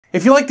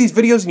If you like these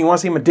videos and you want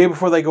to see them a day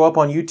before they go up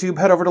on YouTube,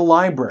 head over to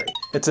LBRY.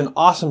 It's an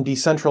awesome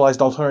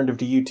decentralized alternative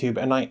to YouTube,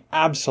 and I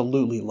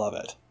absolutely love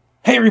it.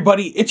 Hey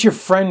everybody, it's your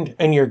friend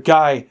and your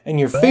guy and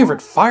your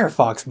favorite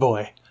Firefox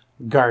boy,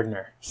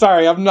 Gardiner.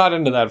 Sorry, I'm not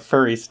into that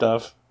furry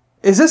stuff.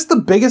 Is this the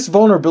biggest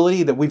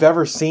vulnerability that we've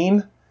ever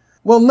seen?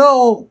 Well,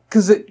 no,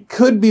 because it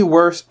could be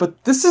worse,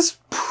 but this is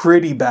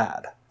pretty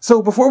bad. So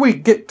before we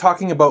get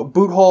talking about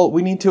BootHole,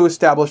 we need to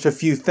establish a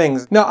few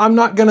things. Now, I'm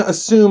not going to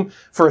assume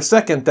for a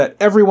second that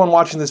everyone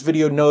watching this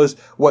video knows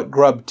what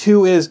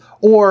grub2 is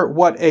or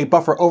what a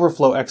buffer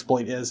overflow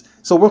exploit is,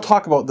 so we'll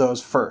talk about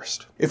those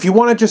first. If you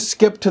want to just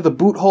skip to the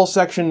BootHole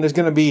section, there's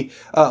going to be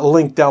a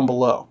link down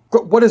below.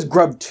 What is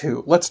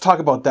grub2? Let's talk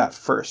about that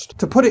first.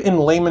 To put it in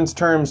layman's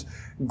terms,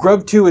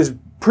 grub2 is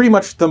pretty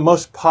much the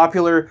most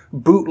popular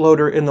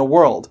bootloader in the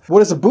world.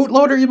 What is a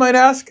bootloader, you might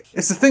ask?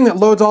 It's the thing that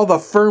loads all the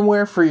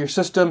firmware for your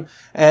system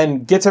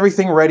and gets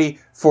everything ready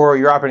for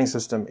your operating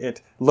system.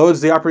 It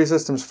loads the operating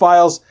system's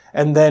files,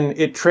 and then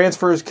it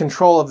transfers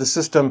control of the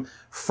system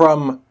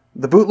from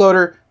the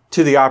bootloader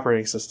to the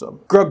operating system.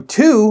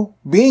 grub2,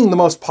 being the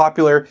most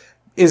popular,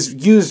 is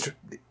used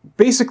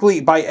basically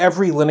by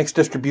every Linux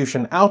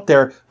distribution out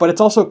there, but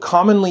it's also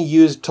commonly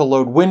used to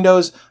load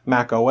Windows,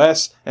 Mac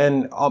OS,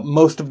 and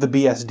most of the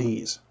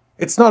BSDs.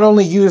 It's not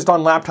only used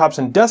on laptops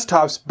and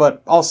desktops,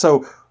 but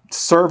also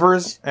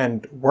servers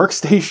and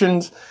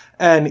workstations,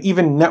 and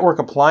even network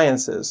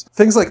appliances.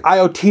 Things like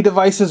IoT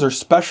devices or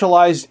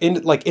specialized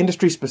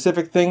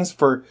industry-specific things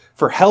for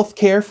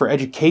healthcare, for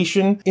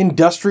education,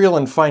 industrial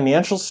and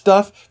financial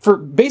stuff. For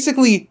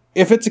basically,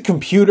 if it's a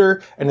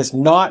computer and it's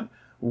not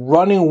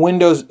running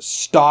Windows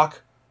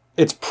stock,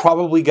 it's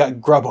probably got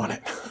grub on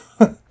it.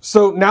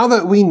 So now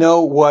that we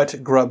know what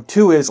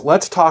grub2 is,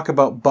 let's talk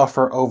about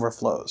buffer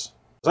overflows.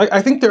 I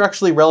think they're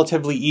actually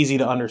relatively easy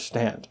to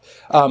understand.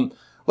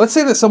 Let's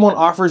say that someone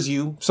offers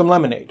you some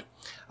lemonade.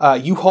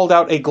 You hold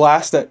out a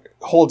glass that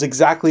holds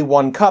exactly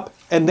 1 cup,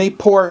 and they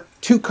pour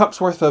 2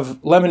 cups worth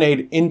of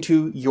lemonade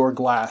into your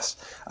glass.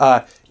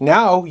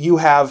 Now you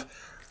have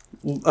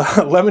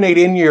lemonade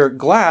in your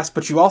glass,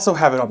 but you also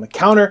have it on the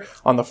counter,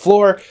 on the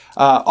floor,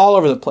 all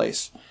over the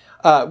place.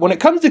 When it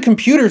comes to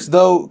computers,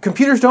 though,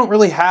 computers don't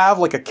really have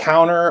like a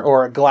counter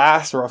or a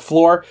glass or a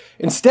floor.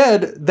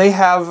 Instead, they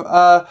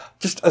have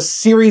just a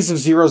series of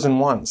zeros and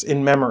ones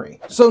in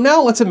memory. So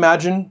now let's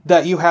imagine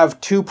that you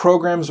have 2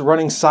 programs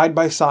running side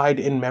by side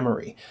in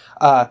memory.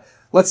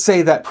 Let's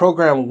say that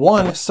program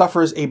 1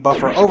 suffers a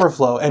buffer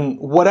overflow, and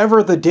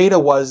whatever the data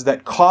was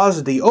that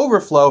caused the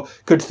overflow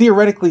could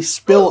theoretically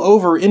spill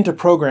over into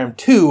program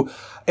 2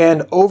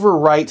 and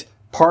overwrite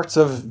parts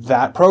of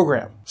that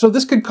program. So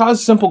this could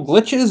cause simple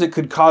glitches, it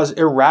could cause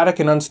erratic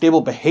and unstable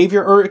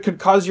behavior, or it could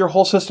cause your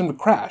whole system to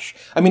crash.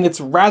 I mean,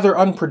 it's rather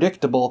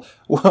unpredictable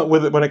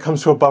when it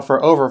comes to a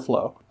buffer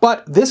overflow.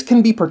 But this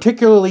can be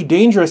particularly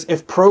dangerous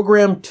if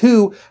program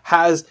 2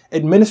 has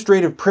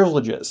administrative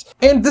privileges.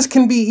 And this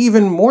can be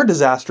even more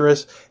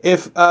disastrous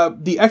if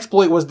the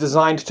exploit was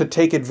designed to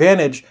take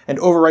advantage and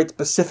overwrite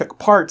specific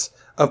parts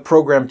of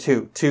program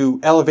 2 to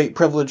elevate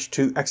privilege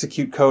to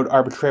execute code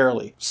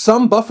arbitrarily.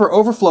 Some buffer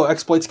overflow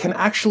exploits can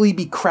actually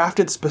be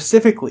crafted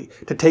specifically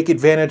to take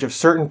advantage of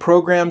certain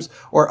programs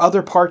or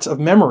other parts of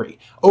memory,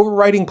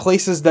 overwriting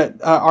places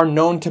that are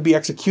known to be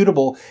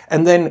executable,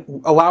 and then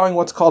allowing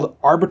what's called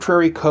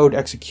arbitrary code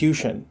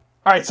execution.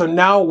 Alright, so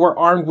now we're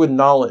armed with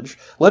knowledge.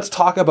 Let's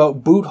talk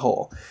about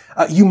BootHole.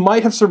 You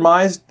might have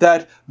surmised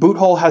that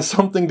BootHole has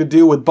something to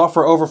do with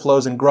buffer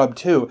overflows in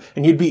grub2,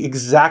 and you'd be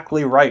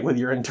exactly right with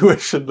your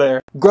intuition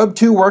there.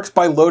 grub2 works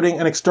by loading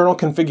an external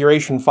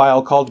configuration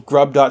file called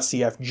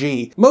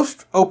grub.cfg.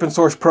 Most open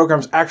source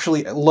programs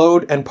actually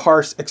load and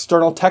parse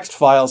external text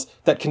files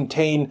that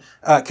contain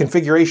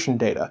configuration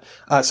data.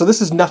 So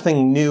this is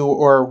nothing new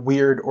or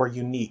weird or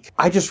unique.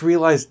 I just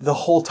realized the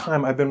whole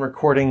time I've been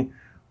recording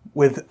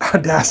with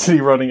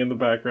Audacity running in the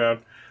background.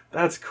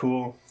 That's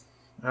cool.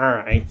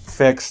 Alright,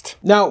 fixed.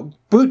 Now,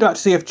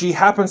 boot.cfg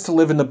happens to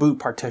live in the boot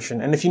partition,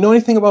 and if you know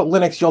anything about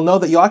Linux, you'll know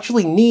that you'll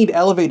actually need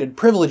elevated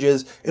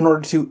privileges in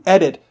order to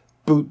edit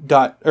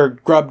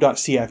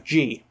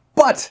grub.cfg.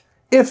 But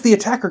if the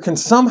attacker can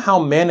somehow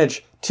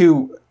manage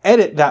to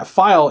edit that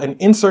file and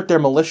insert their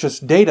malicious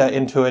data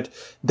into it,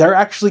 they're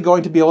actually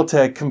going to be able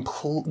to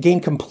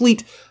gain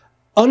complete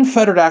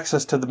unfettered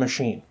access to the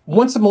machine.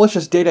 Once the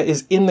malicious data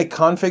is in the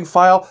config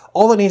file,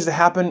 all that needs to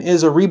happen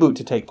is a reboot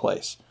to take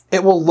place.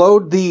 It will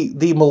load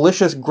the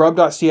malicious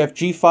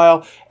grub.cfg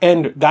file,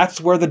 and that's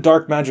where the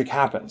dark magic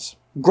happens.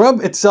 Grub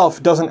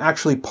itself doesn't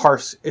actually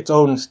parse its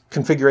own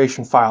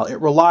configuration file.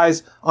 It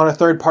relies on a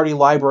third-party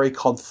library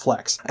called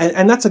Flex.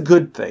 And that's a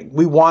good thing.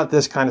 We want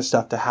this kind of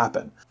stuff to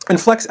happen. And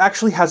Flex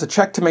actually has a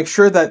check to make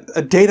sure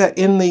that data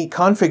in the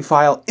config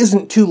file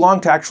isn't too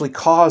long to actually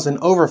cause an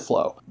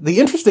overflow. The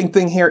interesting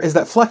thing here is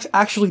that Flex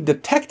actually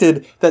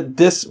detected that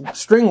this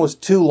string was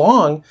too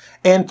long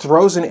and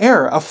throws an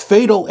error, a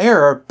fatal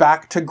error,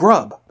 back to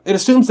Grub. It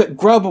assumes that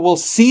Grub will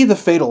see the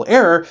fatal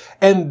error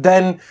and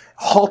then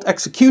halt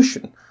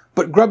execution.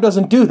 But Grub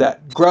doesn't do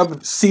that.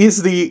 Grub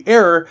sees the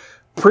error,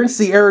 prints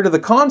the error to the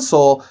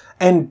console,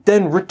 and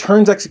then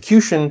returns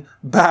execution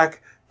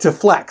back to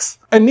Flex.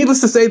 And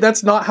needless to say,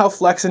 that's not how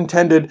Flex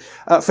intended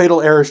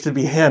fatal errors to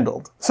be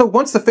handled. So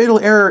once the fatal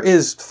error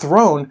is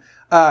thrown,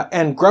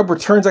 and Grub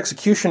returns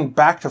execution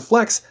back to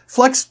Flex,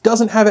 Flex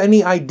doesn't have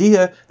any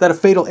idea that a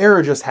fatal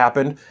error just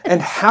happened,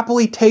 and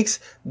happily takes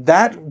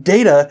that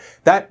data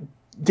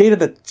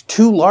that's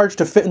too large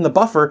to fit in the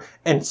buffer,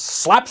 and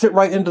slaps it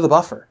right into the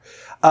buffer.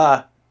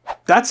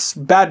 That's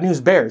bad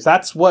news bears.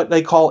 That's what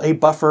they call a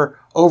buffer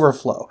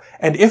overflow.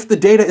 And if the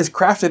data is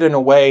crafted in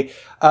a way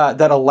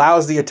that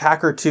allows the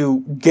attacker to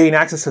gain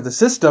access to the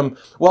system,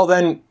 well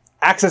then,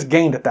 access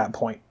gained at that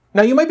point.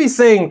 Now you might be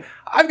saying,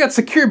 I've got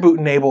SecureBoot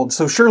enabled,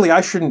 so surely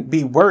I shouldn't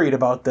be worried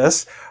about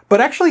this.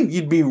 But actually,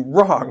 you'd be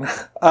wrong.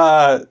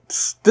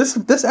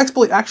 This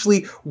exploit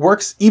actually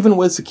works even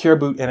with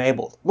SecureBoot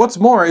enabled. What's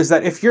more is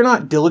that if you're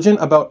not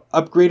diligent about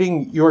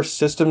upgrading your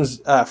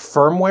system's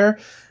firmware,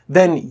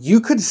 then you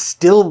could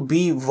still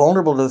be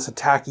vulnerable to this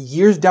attack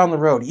years down the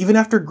road, even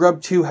after Grub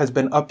 2 has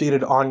been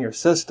updated on your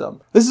system.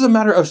 This is a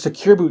matter of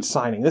SecureBoot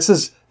signing. This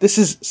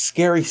is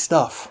scary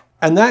stuff.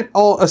 And that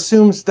all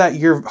assumes that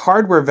your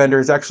hardware vendor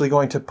is actually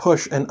going to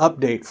push an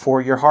update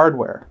for your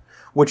hardware,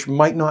 which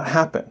might not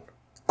happen.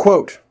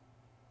 Quote,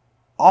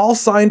 all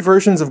signed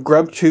versions of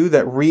Grub 2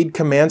 that read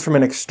commands from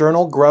an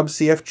external Grub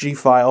CFG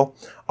file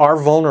are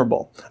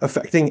vulnerable,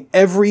 affecting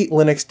every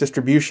Linux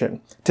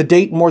distribution. To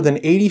date, more than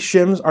 80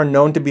 shims are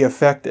known to be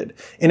affected.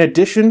 In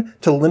addition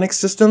to Linux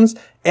systems,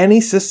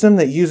 any system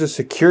that uses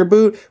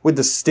SecureBoot with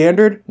the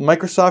standard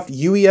Microsoft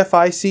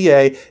UEFI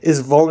CA is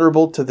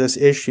vulnerable to this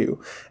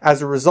issue.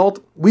 As a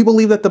result, we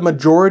believe that the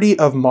majority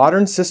of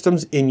modern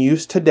systems in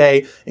use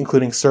today,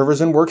 including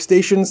servers and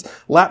workstations,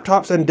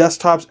 laptops and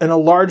desktops, and a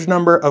large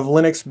number of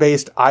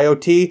Linux-based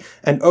IoT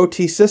and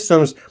OT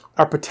systems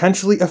are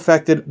potentially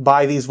affected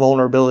by these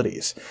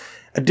vulnerabilities.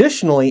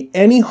 Additionally,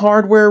 any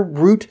hardware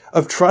root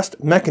of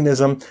trust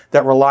mechanism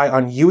that rely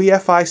on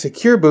UEFI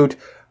SecureBoot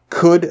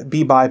could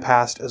be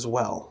bypassed as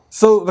well.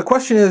 So the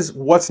question is,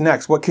 what's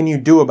next? What can you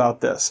do about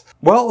this?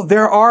 Well,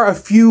 there are a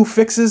few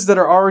fixes that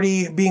are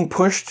already being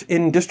pushed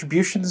in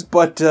distributions,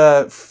 but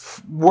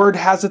word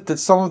has it that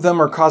some of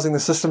them are causing the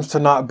systems to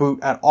not boot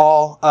at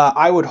all.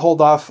 I would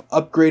hold off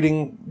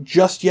upgrading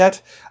just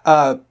yet,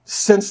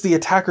 since the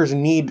attackers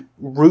need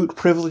root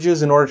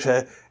privileges in order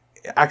to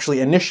actually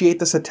initiate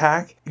this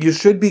attack. You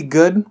should be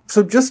good,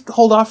 so just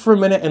hold off for a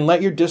minute and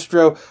let your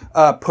distro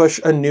push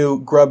a new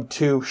Grub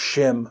 2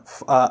 shim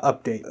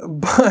update.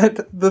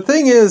 But the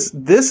thing is,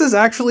 this is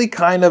actually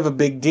kind of a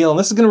big deal, and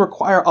this is going to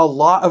require a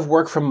lot of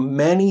work from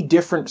many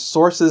different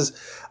sources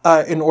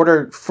in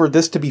order for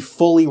this to be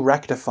fully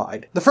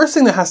rectified. The first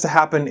thing that has to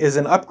happen is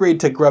an upgrade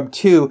to Grub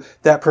 2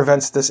 that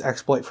prevents this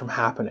exploit from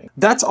happening.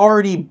 That's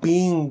already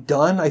being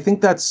done. I think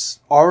that's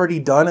already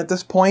done at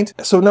this point.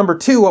 So number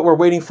two, what we're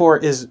waiting for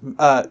is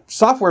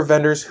software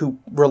vendors who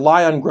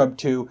rely on Grub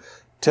 2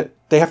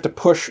 they have to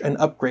push an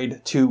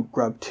upgrade to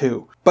Grub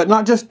 2. But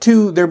not just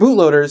to their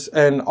bootloaders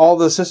and all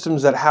the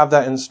systems that have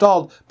that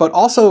installed, but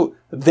also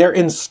their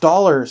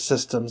installer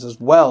systems as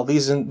well. The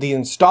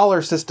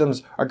installer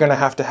systems are going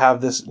to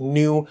have this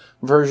new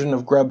version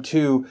of Grub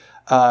 2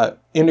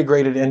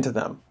 integrated into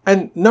them.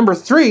 And number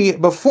three,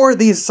 before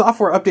these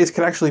software updates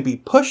can actually be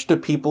pushed to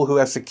people who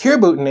have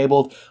SecureBoot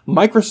enabled,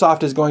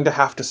 Microsoft is going to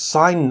have to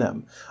sign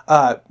them,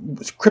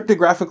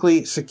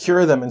 cryptographically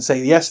secure them and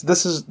say, yes,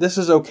 this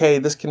is okay,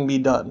 this can be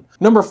done.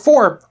 Number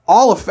four,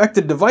 all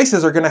affected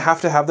devices are going to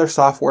have their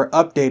software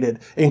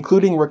updated,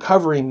 including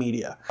recovery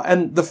media.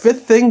 And the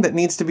fifth thing that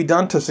needs to be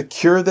done to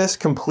secure this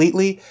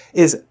completely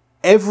is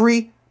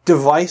every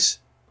device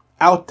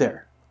out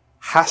there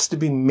has to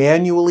be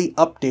manually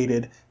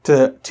updated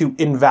to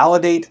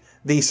invalidate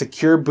the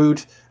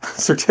SecureBoot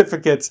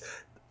certificates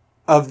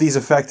of these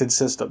affected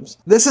systems.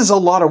 This is a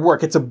lot of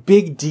work. It's a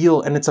big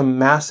deal and it's a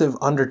massive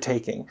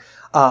undertaking.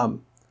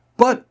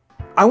 But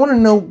I want to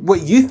know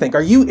what you think.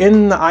 Are you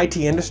in the IT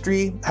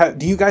industry?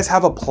 Do you guys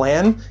have a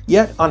plan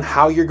yet on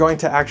how you're going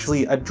to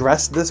actually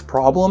address this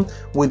problem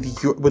with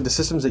the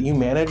systems that you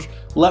manage?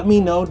 Let me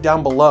know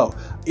down below.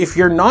 If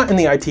you're not in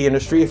the IT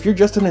industry, if you're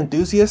just an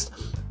enthusiast,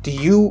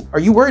 are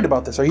you worried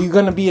about this? Are you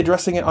going to be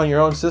addressing it on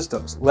your own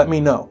systems? Let me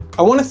know.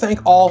 I want to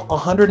thank all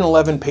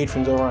 111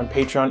 patrons over on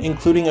Patreon,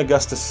 including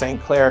Augustus St.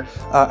 Clair.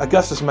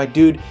 Augustus, my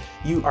dude,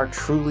 you are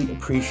truly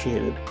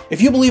appreciated. If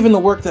you believe in the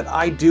work that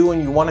I do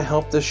and you want to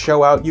help this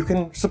show out, you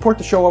can support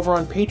the show over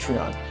on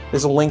Patreon.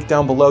 There's a link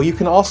down below. You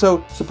can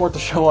also support the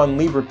show on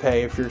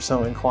LBRY if you're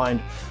so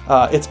inclined.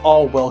 It's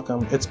all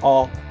welcome. It's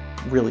all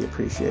really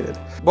appreciated.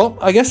 Well,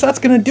 I guess that's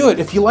gonna do it.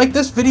 If you like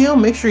this video,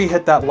 make sure you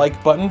hit that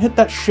like button, hit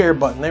that share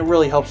button. It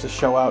really helps the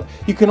show out.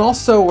 You can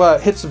also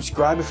hit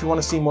subscribe if you want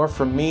to see more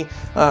from me.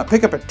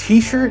 Pick up a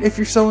t-shirt if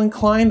you're so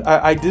inclined.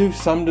 I do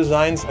some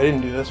designs. I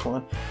didn't do this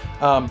one.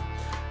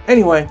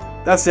 Anyway,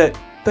 that's it.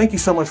 Thank you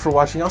so much for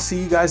watching. I'll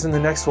see you guys in the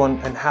next one,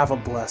 and have a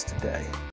blessed day.